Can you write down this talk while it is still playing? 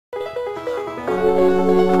Pewdiepie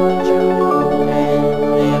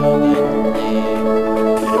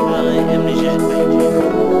Amnesia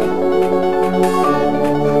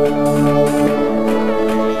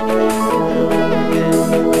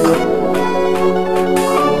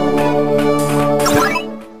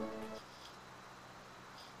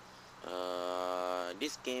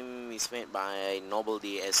this game is made by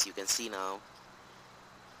Novelty, as you can see now.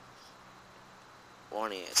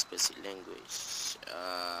 Warning, explicit language.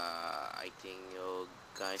 I think you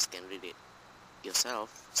guys can read it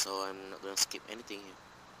yourself, so I'm not gonna skip anything here.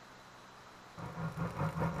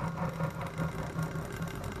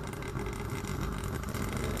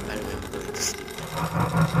 I remember going to sleep,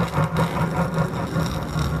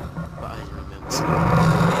 but I don't remember sleeping.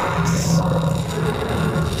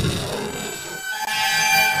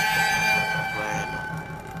 Where am I?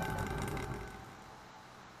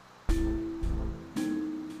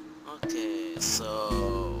 Okay, so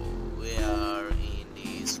we are in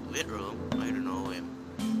this weird room. I don't know him.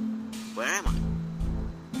 Where am I?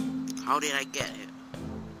 How did I get here?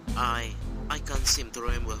 I can't seem to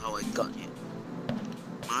remember how I got here.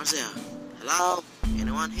 Marcia, hello?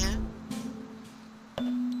 Anyone here?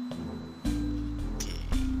 Okay,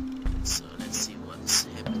 so let's see what's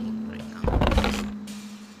happening right now.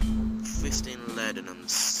 15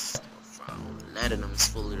 laudanums found. Laudanums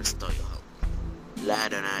fully restore your health.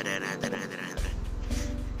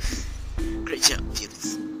 Great job,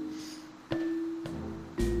 beauties.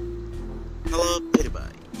 Hello, Pewdiepie.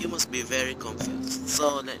 You must be very confused,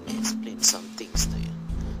 so let me explain some things to you.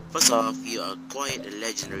 First off, you are quite a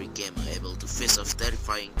legendary gamer, able to face off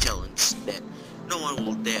terrifying challenge that no one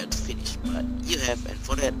will dare to finish, but you have, and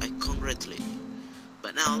for that I congratulate you.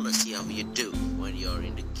 But now let's see how you do when you are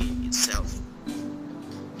in the game itself.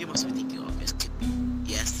 You must be thinking of escaping,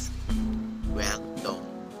 yes? Well, no.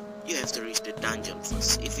 You have to reach the dungeon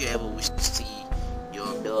first. If you ever wish to see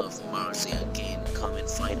your beloved Marcia again, come and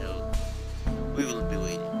find her. We will be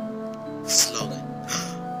waiting. Slogan.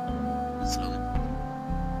 Slogan.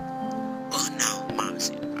 Oh no,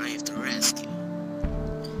 Marcia, I have to rescue.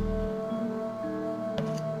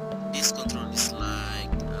 This control is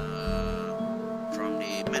like from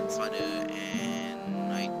the Manfather,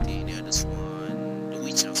 and I think the other one, the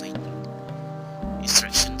Witcher, I think.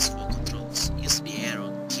 Instructions for controls. Use the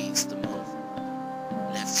arrow keys to move.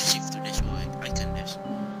 Left shift to dash away. I can dash.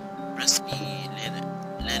 Press the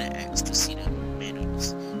letter X to see the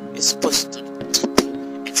menus. It's pushed to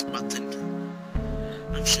the X button.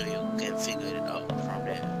 I'm sure you can figure it out from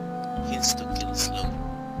there. Hints to kill slowly.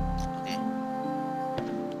 Okay?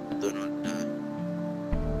 Do not die.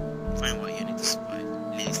 Find what you need to survive.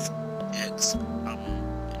 List, X, armor,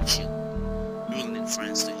 and shield. You will need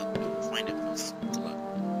friends to help you find the first. Good luck.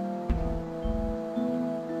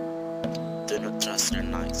 Do not trust their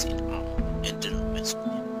knights in armor, and do not mess with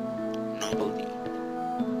them. Nobody.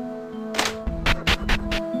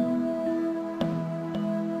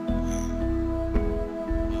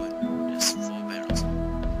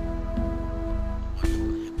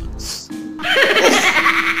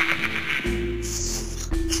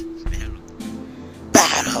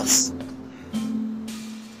 Battles.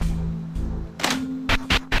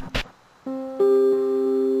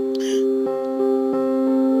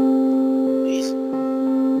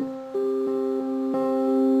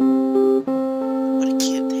 What a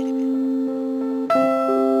cute teddy bear.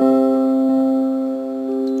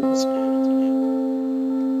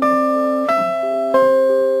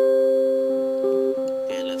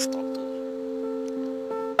 Okay, let's talk to him.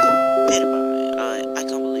 Pewdiepie, I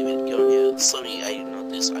can't believe it. You're here. Sorry, I didn't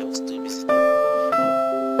notice. I was too busy. How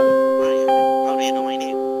do you know my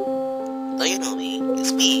name? Do you know me?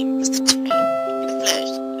 It's me, Mr. Chan. In the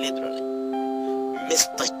flesh, literally.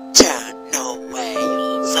 Mr. Chan, no way. You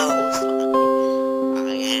look so funny.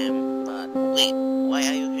 I am, but wait, why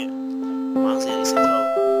are you here? Marcia is at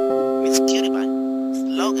home. Miss Pewdiepie.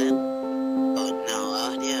 Slogan? Oh no,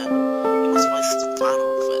 idea. You must find Stefano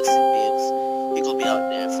first, because he could be out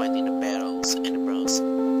there fighting the barrels and the bros.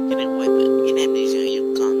 Hidden weapon. In Amnesia, you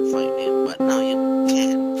can't find him, but now you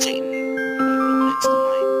can. Check in the room next to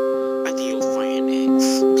mine. I think you'll find eggs.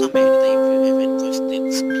 Come back anytime if you have any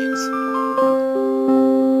questions, please.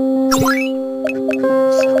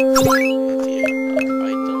 So, if you have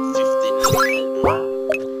item 15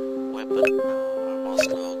 weapon, almost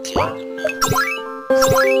no kill them now.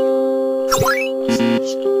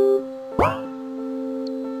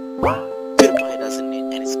 Pewdiepie doesn't need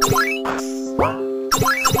any skills.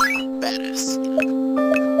 Badass, you know.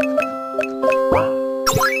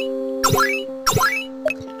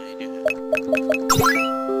 Can I do that?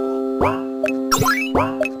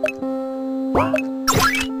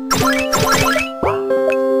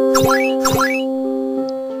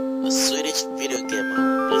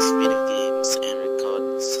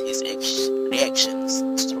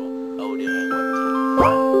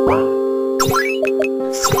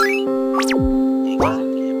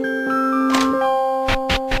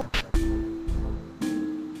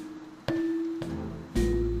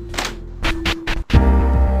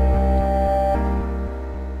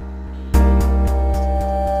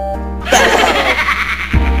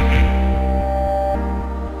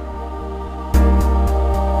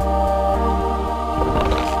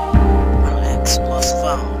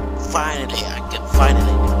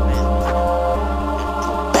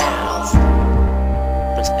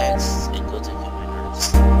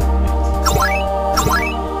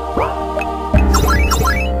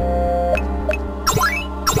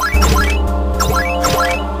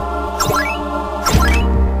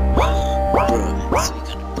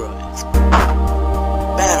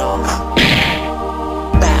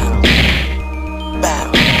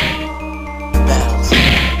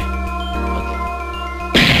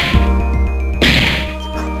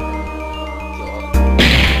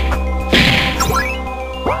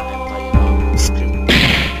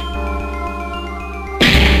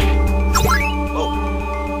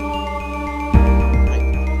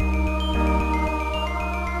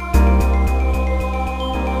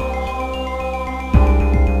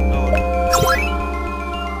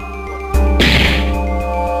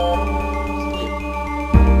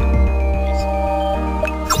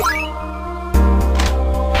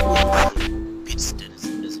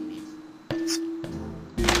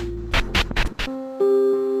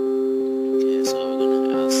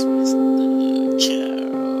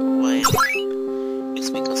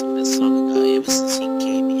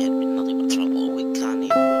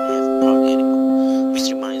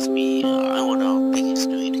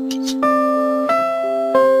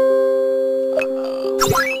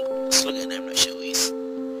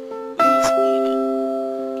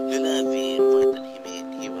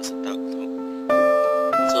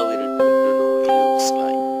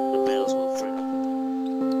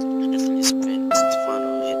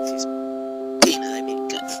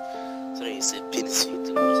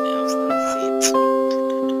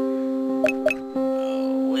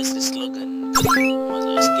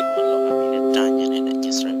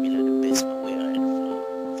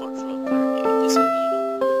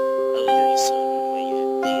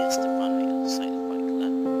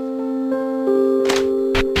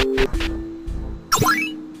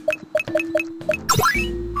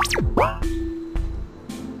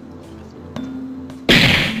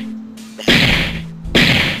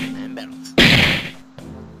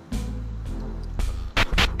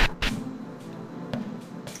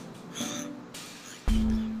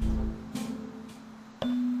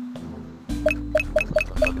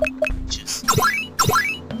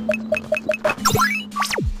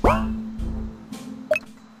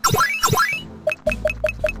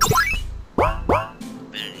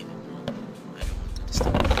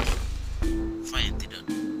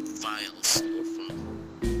 files or from.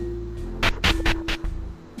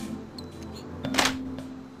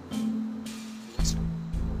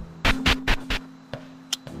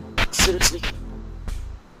 Seriously?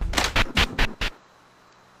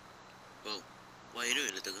 Oh, what are you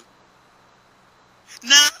doing, little girl?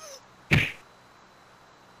 No! Okay,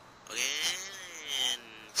 and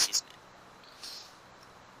she's dead.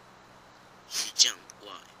 She jumped.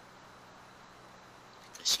 Why?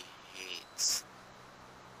 Because she hates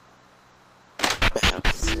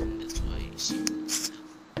bats, and that's why she herself.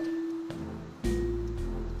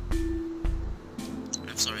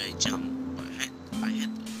 I'm sorry I jumped, but I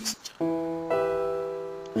had to always jump.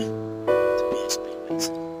 The best way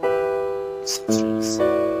myself. It sounds really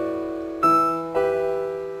sad.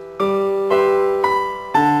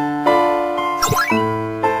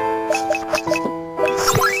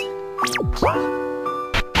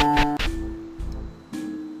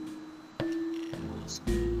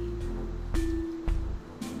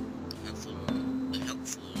 A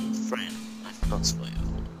helpful friend, life notes for you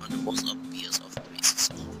on the most obvious of basis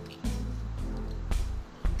of the.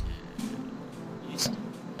 Okay, listen,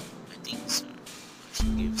 I think, sir, I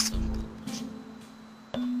should give some compassion.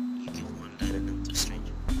 You give one letter to a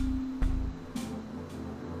stranger.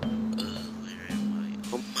 Where am I?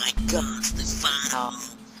 Oh my God, Stefano!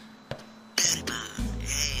 Pewdiepie!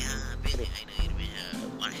 Hey, Billy, I know you, man.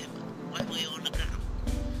 What happened? Why were you on the ground?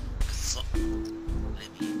 I thought. Let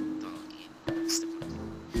me talk in Stefano.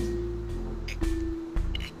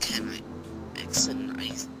 Accent,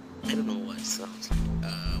 I don't know what it sounds like.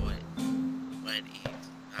 What it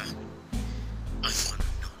is. I found a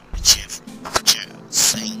note on the chair from the child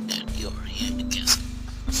saying that you're here in the castle.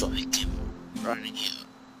 So I came running here,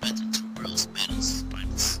 battling through bros, battles,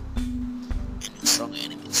 spiders, and your strong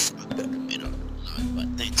enemies. I better made out alive, but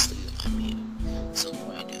thanks to you, I'm here. So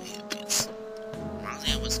why do you here, kids?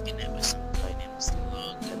 Marley, I was kidnapped by some guy named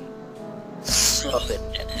Slogan,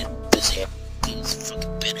 and this here is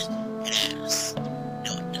fucking bitter and ass.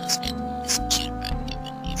 No one does it. It's cute back,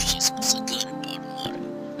 even if she's so good about her mother.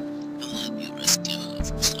 I'll help you rescue her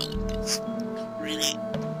from Slogan, kids. Really?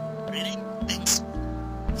 Really? Thanks.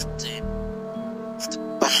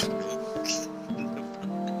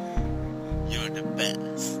 You're the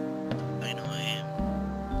best. I know I am.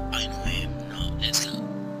 I know I am. Now, let's go.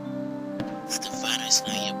 Stefano is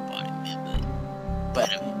not your party member. By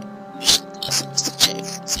the way, we should listen Mr. Chief.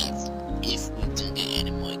 See if we don't get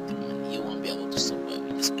any more equipment, you won't be able to survive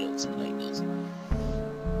with these clothes like this.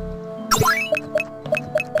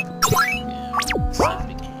 Yeah, stuff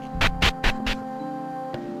again.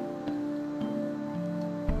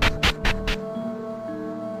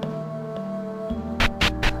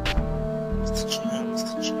 Mr. Chan.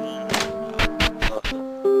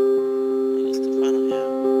 Stefano here.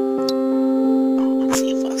 Oh, let's see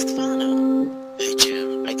you fast, Stefano. Hey,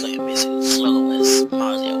 Jim, I got your message. Slow as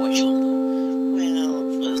Marley, what you want to do? Well,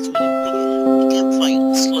 first we can't find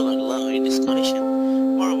slow and low in this condition.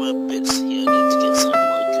 More of my bits here need to get some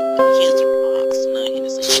more equipment. Here's the box. Now he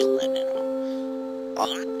needs a shield and arrow.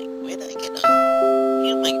 Alright, where did I get that?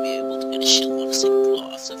 You might be able to get a shield on the second floor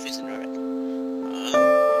after fixing the wreck.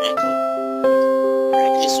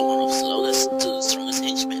 Wreck is one of Slow's two strongest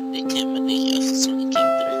henchmen. They came and they suddenly came to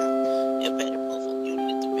the house. You're very powerful. You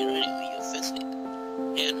need to be ready when you face it.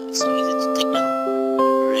 Yeah, no, it's so easy to take down.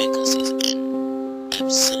 Records is an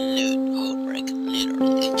absolute homewreck.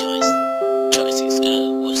 Literally, Joyce is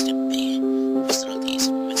worse than me. Personality is a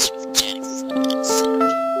mixture of Jennifer and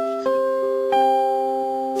Sarah.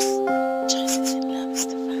 Joyce is in love with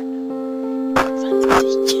Stefano.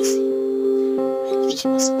 Fantasy Jessie. And if she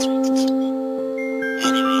wasn't trying to kill him.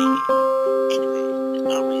 Anyway, the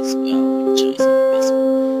armor is well with Joyce in the basement.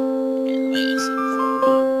 And like I said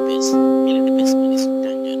before, really the basement is a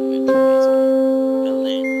dungeon with the basement. Well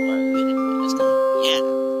then, while waiting for this guy, yeah,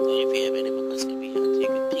 so if you have any more questions, we can take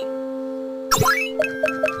a peek.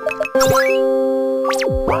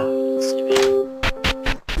 Save it.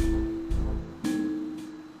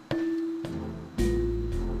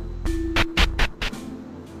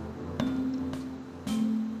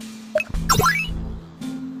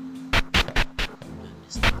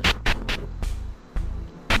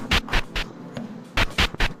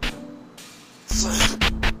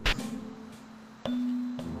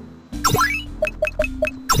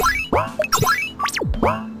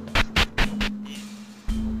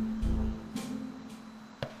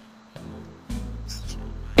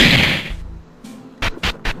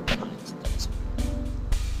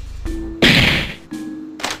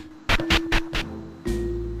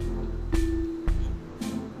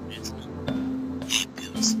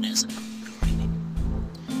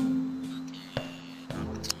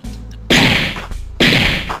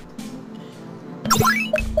 You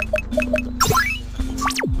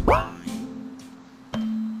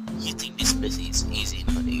think this place is easy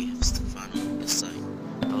now that you have Stefan on your side?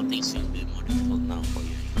 How things will be more difficult now for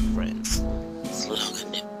you and your friends. As long as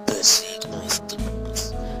they pursue nice to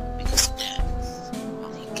us, because that's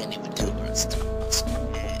all he can even do is to us.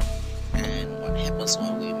 And what happens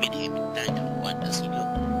when we meet him in dungeon? What does he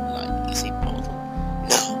look like? Is he powerful?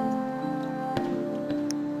 No.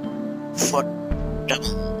 For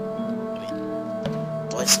double.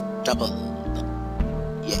 Twice double.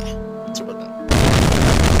 Yeah, triple double.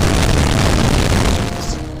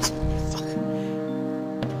 Fuck.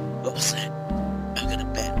 What was that? I got a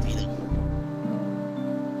bad feeling.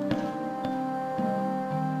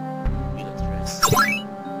 We don't rest.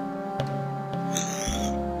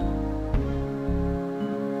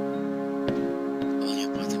 All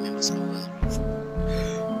your party members are well rested.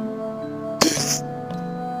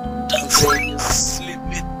 Don't say you sleep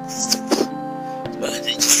with. But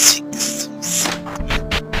they just sick.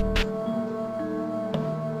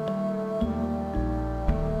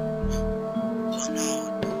 Oh no,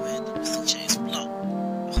 the Mr. Chair is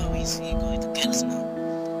blocked. How is he going to get us now?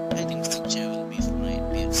 I think Mr. Chair will be fine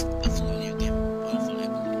because after all you gave powerful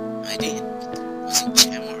ability. I did. Wasn't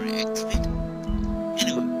Chair more reactivated?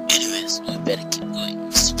 Anyways, we better keep going.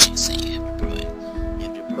 Mr. Chair said you have the Pro X. You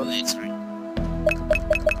have the Pro X, right?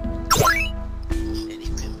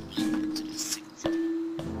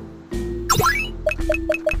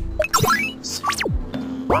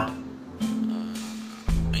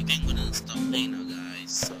 I think I'm gonna stop playing now,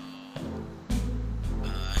 guys. So I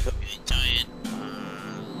hope you enjoy it.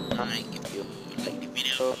 Like if you like the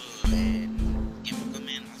video and give a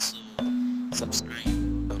comment. Also subscribe.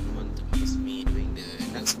 Don't want to miss me doing the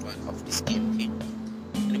next part of this game. Okay.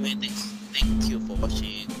 Anyway, thank you for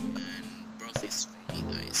watching.